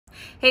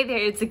Hey there,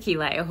 it's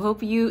Akila. I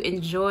hope you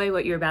enjoy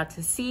what you're about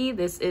to see.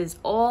 This is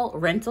all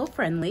rental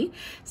friendly.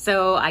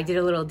 So I did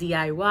a little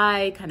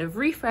DIY kind of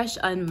refresh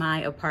on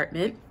my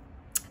apartment.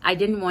 I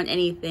didn't want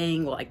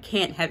anything, well, I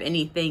can't have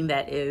anything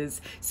that is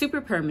super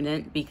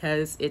permanent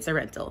because it's a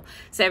rental.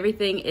 So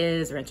everything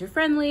is renter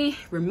friendly,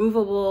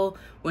 removable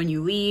when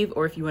you leave,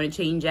 or if you want to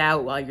change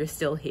out while you're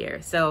still here.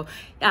 So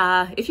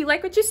if you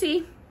like what you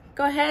see,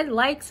 go ahead,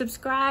 like,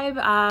 subscribe.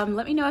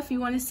 Let me know if you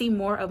want to see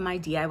more of my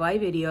DIY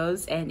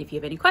videos. And if you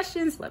have any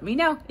questions, let me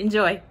know.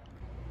 Enjoy.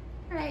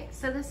 All right,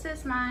 so this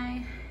is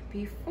my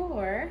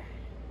before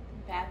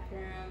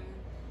bathroom.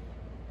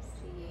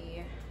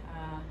 See,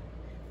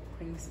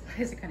 cleaning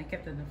supplies are kind of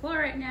kept on the floor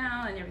right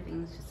now and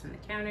everything's just on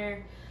the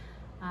counter.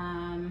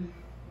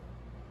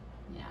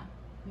 Yeah,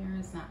 mirror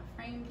is not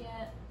framed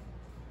yet.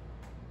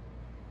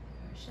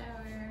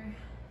 Shower.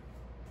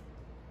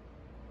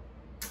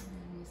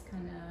 And just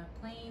kind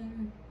of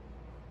plain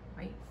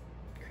white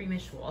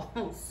creamish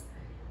walls.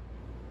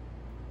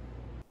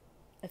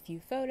 A few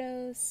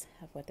photos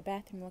of what the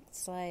bathroom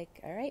looks like.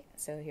 All right,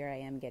 so here I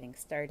am getting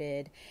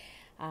started.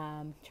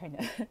 Trying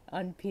to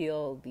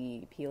unpeel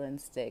the peel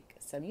and stick.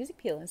 So I'm using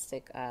peel and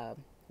stick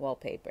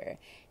wallpaper,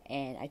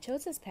 and I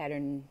chose this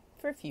pattern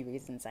for a few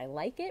reasons. I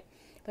like it,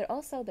 but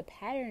also the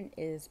pattern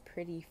is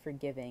pretty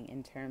forgiving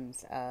in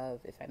terms of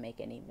if I make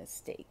any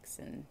mistakes.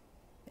 And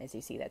as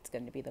you see, that's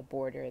going to be the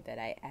border that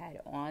I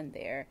add on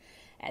there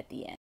at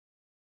the end.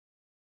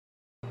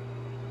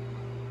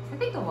 I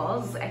think the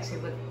walls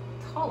actually look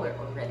taller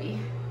already.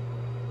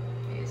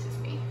 Maybe it's just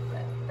me,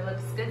 but it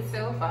looks good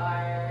so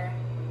far.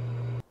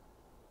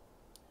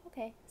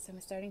 Okay, so I'm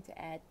starting to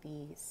add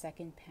the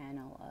second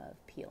panel of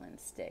peel and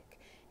stick.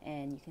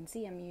 And you can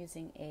see I'm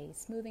using a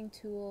smoothing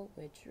tool,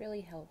 which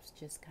really helps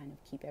just kind of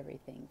keep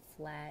everything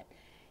flat.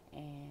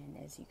 And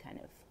as you kind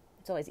of,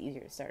 it's always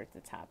easier to start at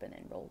the top and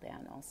then roll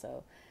down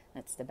also.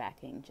 That's the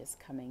backing just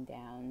coming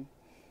down.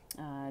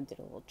 Did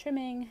a little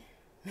trimming,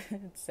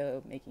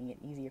 so making it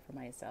easier for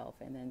myself,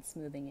 and then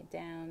smoothing it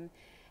down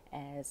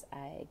as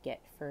I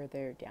get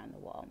further down the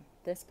wall.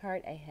 This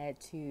part I had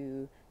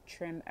to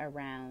trim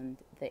around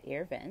the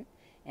air vent,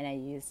 and I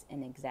used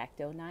an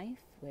X-Acto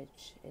knife,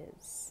 which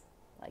is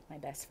like my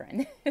best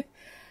friend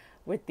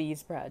with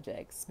these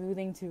projects.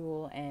 Smoothing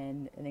tool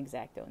and an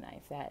X-Acto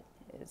knife. That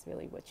is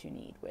really what you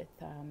need with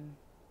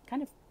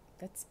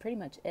that's pretty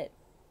much it.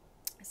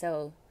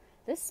 So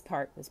this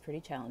part was pretty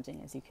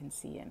challenging. As you can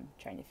see, I'm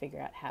trying to figure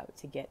out how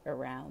to get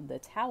around the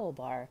towel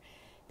bar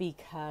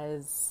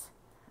because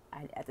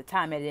at the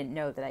time I didn't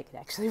know that I could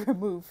actually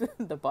remove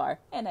the bar,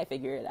 and I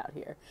figured it out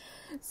here.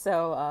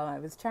 So I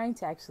was trying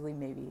to actually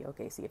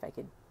see if I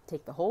could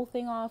take the whole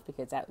thing off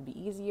because that would be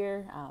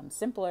easier,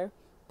 simpler,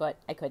 but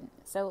I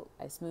couldn't. So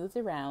I smoothed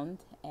around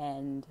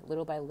and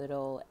little by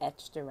little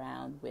etched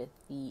around with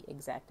the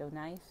X-Acto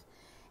knife,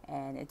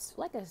 and it's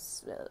like a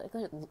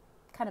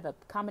kind of a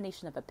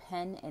combination of a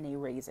pen and a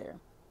razor.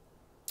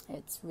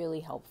 It's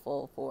really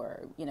helpful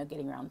for,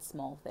 getting around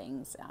small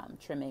things,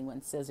 trimming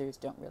when scissors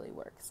don't really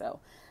work. So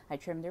I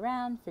trimmed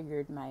around,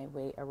 figured my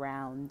way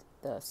around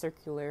the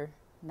circular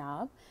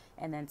knob,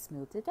 and then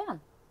smoothed it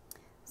down.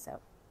 So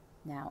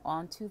now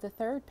on to the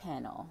third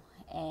panel.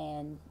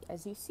 And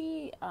as you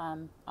see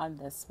on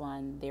this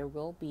one, there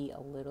will be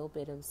a little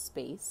bit of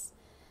space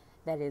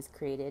that is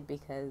created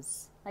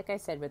because, like I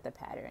said with the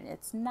pattern,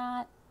 it's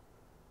not,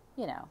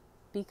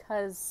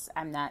 because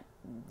I'm not,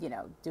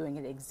 doing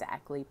it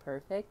exactly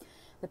perfect,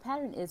 the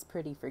pattern is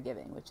pretty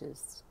forgiving, which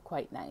is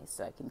quite nice.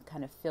 So I can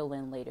kind of fill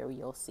in later,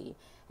 you'll see.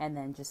 And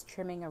then just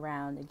trimming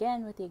around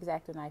again with the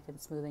X-Acto knife and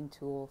smoothing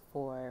tool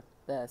for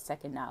the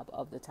second knob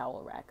of the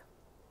towel rack.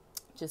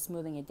 Just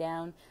smoothing it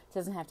down. It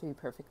doesn't have to be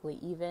perfectly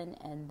even.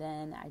 And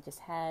then I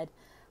just had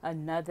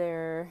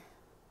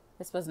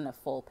this wasn't a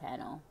full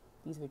panel.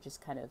 These were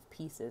just kind of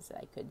pieces that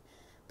I could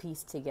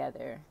piece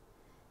together.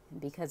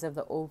 Because of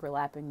the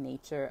overlapping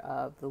nature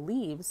of the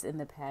leaves in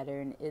the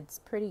pattern, it's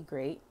pretty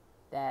great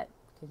that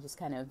you can just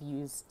kind of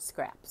use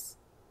scraps.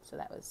 So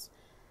that was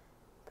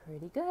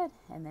pretty good.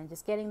 And then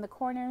just getting the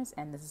corners,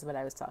 and this is what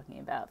I was talking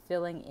about,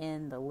 filling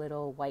in the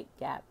little white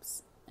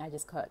gaps. I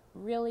just cut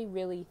really,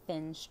 really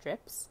thin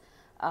strips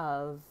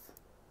of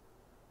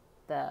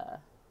the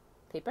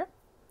paper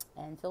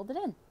and filled it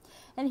in.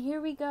 And here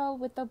we go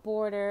with the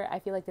border. I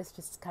feel like this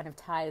just kind of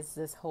ties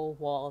this whole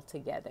wall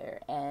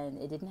together, and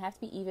it didn't have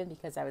to be even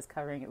because I was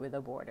covering it with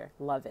a border.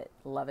 Love it,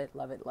 love it,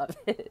 love it, love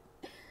it.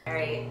 All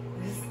right,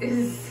 this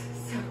is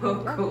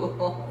so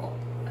cool.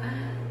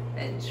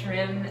 And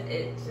trim,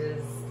 it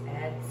just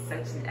adds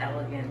such an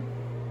elegant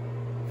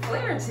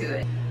flair to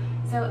it.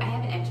 So I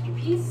have an extra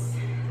piece.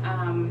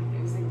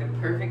 It was like the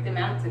perfect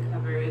amount to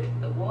cover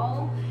the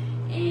wall.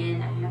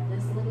 And I have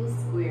this little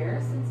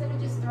square, so instead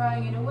of just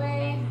throwing it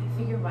away, I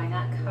figured why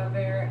not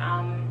cover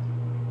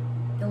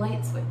the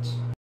light switch.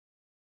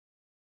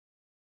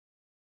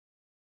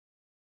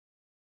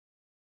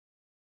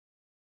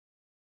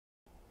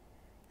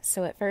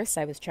 So at first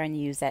I was trying to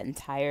use that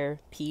entire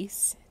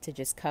piece to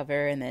just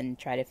cover and then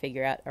try to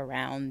figure out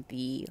around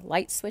the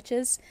light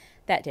switches.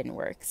 that didn't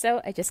work.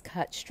 So I just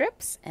cut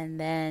strips and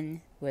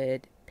then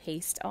would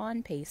paste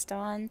on,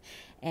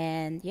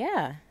 and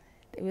yeah,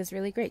 it was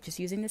really great. Just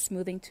using the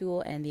smoothing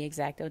tool and the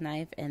X-Acto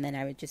knife, and then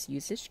I would just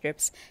use the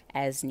strips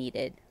as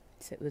needed.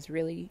 So it was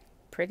really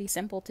pretty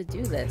simple to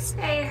do this.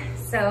 Okay,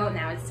 so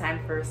now it's time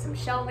for some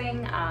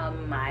shelving.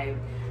 My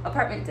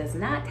apartment does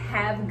not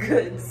have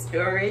good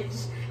storage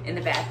in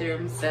the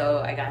bathroom,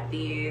 so I got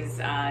these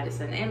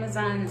just on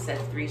Amazon, a set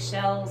of 3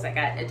 shelves. I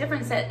got a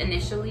different set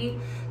initially,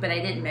 but I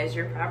didn't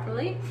measure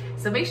properly,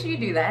 so make sure you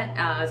do that.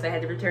 So I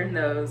had to return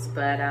those,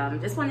 but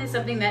just wanted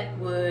something that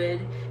would,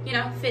 you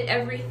know, fit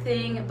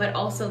everything, but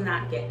also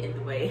not get in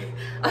the way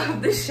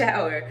of the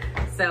shower.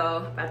 So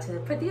about to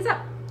put these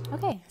up.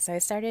 Okay, so I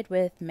started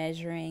with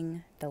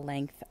measuring the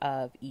length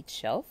of each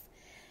shelf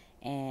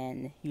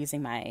and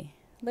using my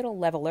little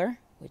leveler,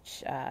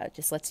 which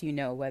just lets you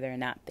know whether or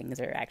not things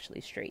are actually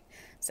straight.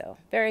 So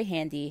very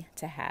handy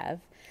to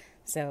have.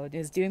 So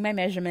just doing my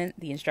measurement,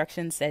 the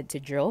instructions said to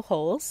drill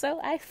holes, so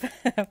I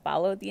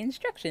followed the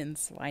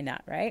instructions. Why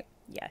not, right?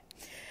 Yeah.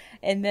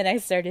 And then I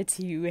started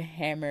to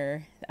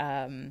hammer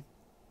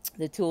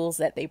the tools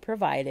that they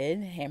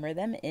provided, hammer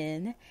them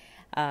in.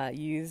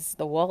 Use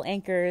the wall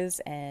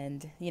anchors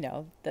and, you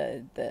know,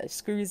 the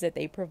screws that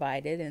they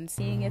provided, and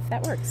seeing if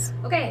that works.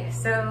 Okay,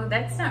 so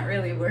that's not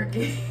really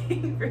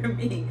working for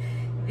me.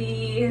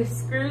 The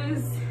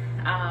screws,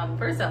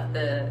 first off,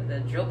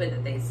 the drill bit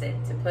that they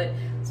said to put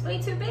is way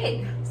too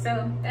big,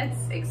 so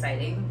that's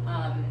exciting.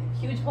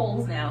 Huge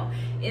holes now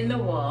in the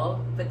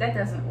wall, but that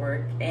doesn't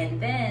work.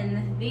 And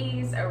then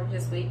these are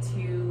just way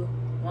too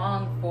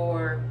long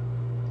for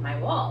my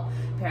wall,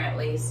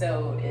 apparently,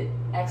 so it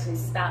actually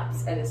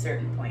stops at a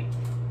certain point.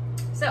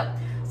 So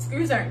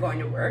screws aren't going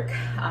to work.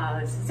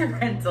 This is a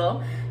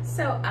rental,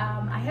 so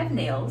I have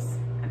nails.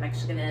 I'm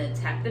actually gonna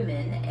tap them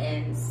in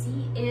and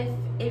see if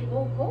it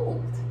will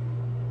hold.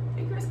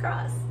 Fingers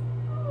crossed.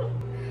 All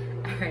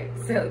right,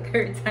 so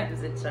third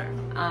time's a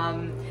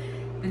charm.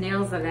 The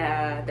nails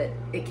that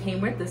it came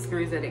with, the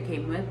screws that it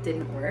came with,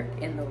 didn't work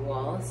in the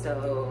wall,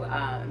 so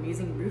I'm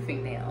using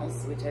roofing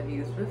nails, which I've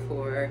used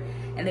before,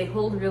 and they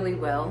hold really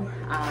well.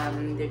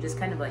 They're just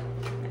kind of like,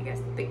 I guess,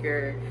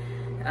 thicker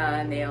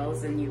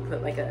nails, and you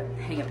put like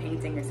hang a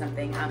painting or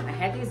something. I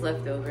had these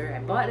left over. I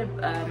bought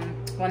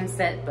one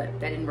set, but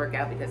that didn't work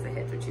out because the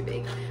heads were too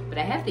big. But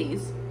I have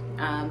these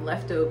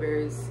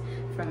leftovers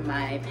from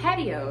my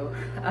patio,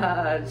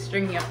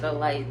 stringing up the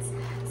lights.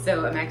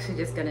 So I'm actually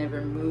just gonna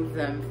remove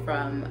them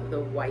from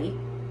the white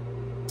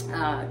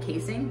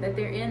casing that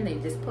they're in. They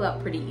just pull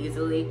out pretty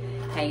easily,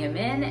 hang them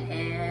in,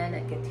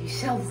 and get these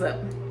shelves up.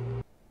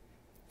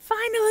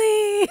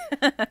 Finally!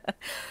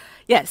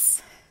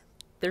 Yes,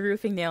 the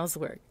roofing nails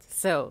worked.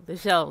 So the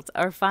shelves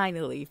are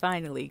finally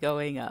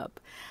going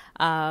up.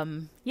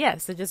 Yeah,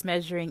 so just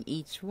measuring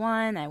each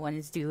one. I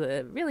wanted to do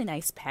a really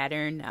nice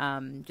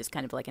pattern, just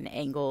kind of like an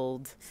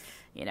angled,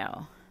 you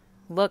know,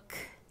 look.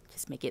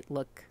 Just make it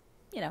look,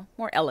 you know,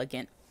 more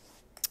elegant.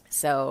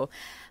 So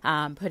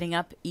putting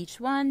up each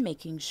one,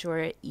 making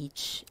sure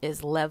each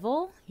is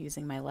level,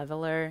 using my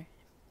leveler,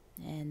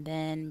 and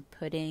then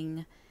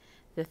putting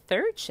the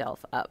third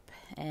shelf up.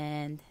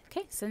 And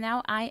okay, so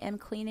now I am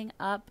cleaning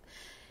up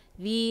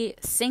the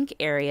sink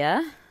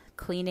area,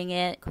 cleaning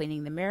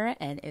the mirror,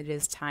 and it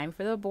is time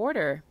for the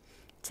border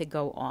to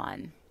go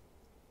on.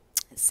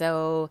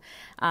 So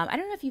I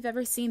don't know if you've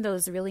ever seen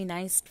those really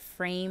nice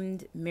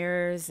framed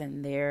mirrors,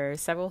 and they're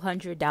several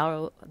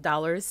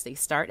 $100s. They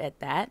start at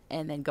that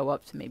and then go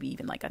up to maybe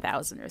even like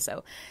 $1,000 or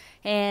so.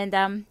 And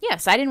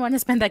yes, I didn't want to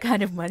spend that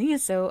kind of money,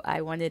 so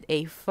I wanted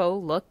a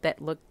faux look that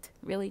looked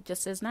really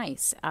just as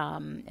nice.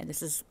 And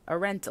this is a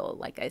rental,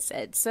 like I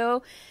said.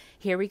 So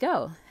here we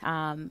go.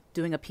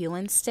 Doing a peel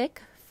and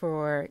stick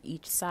for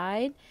each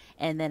side,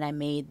 and then I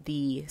made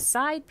the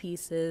side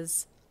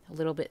pieces a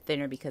little bit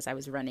thinner because I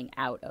was running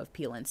out of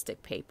peel and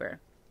stick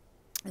paper.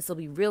 This will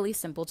be really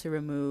simple to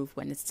remove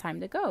when it's time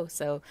to go.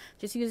 So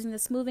just using the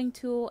smoothing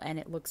tool, and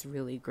it looks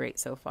really great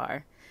so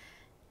far.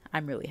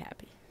 I'm really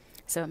happy.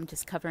 So I'm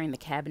just covering the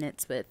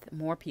cabinets with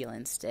more peel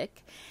and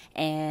stick,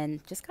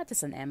 and just got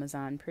this on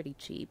Amazon, pretty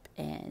cheap.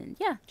 And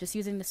yeah, just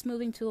using the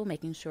smoothing tool,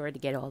 making sure to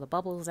get all the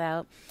bubbles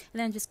out,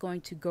 and then just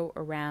going to go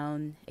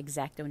around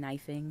X-Acto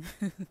knifing.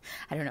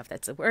 I don't know if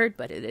that's a word,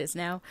 but it is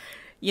now.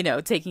 You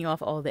know, taking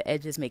off all the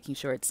edges, making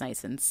sure it's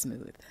nice and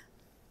smooth.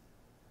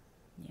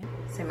 Yeah.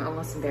 So I'm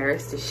almost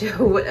embarrassed to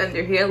show what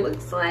under here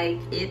looks like.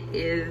 It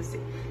is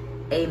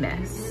a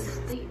mess. This is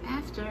the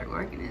after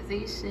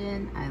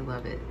organization. I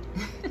love it.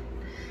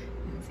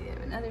 I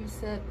have another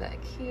set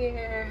back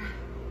here.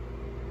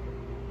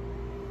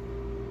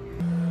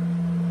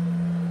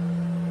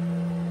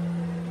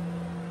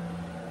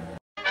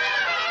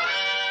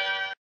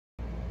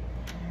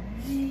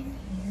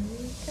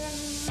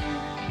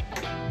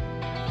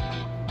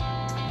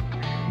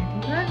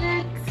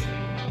 Alright,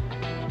 here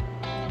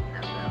we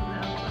go. I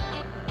love it.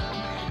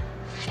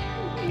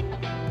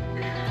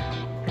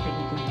 I think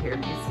you can hear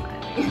me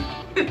smiling.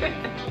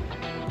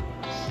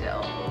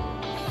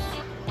 Shelves.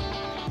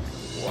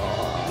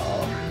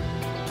 Wall.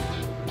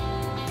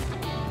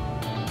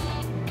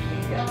 Here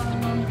we go.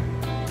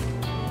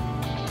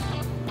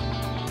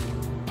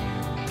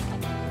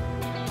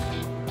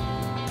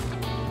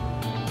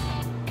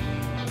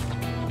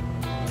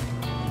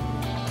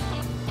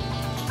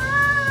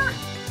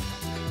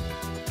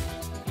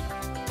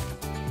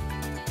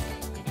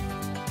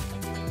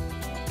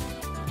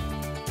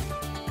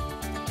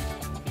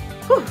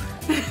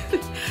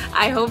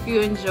 I hope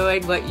you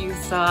enjoyed what you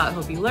saw. I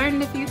hope you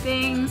learned a few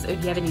things.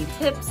 If you have any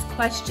tips,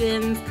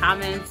 questions,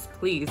 comments,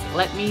 please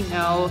let me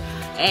know.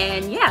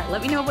 And yeah,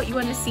 let me know what you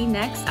want to see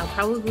next. I'll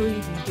probably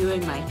be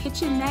doing my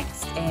kitchen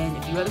next and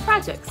a few other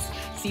projects.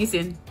 See you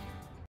soon.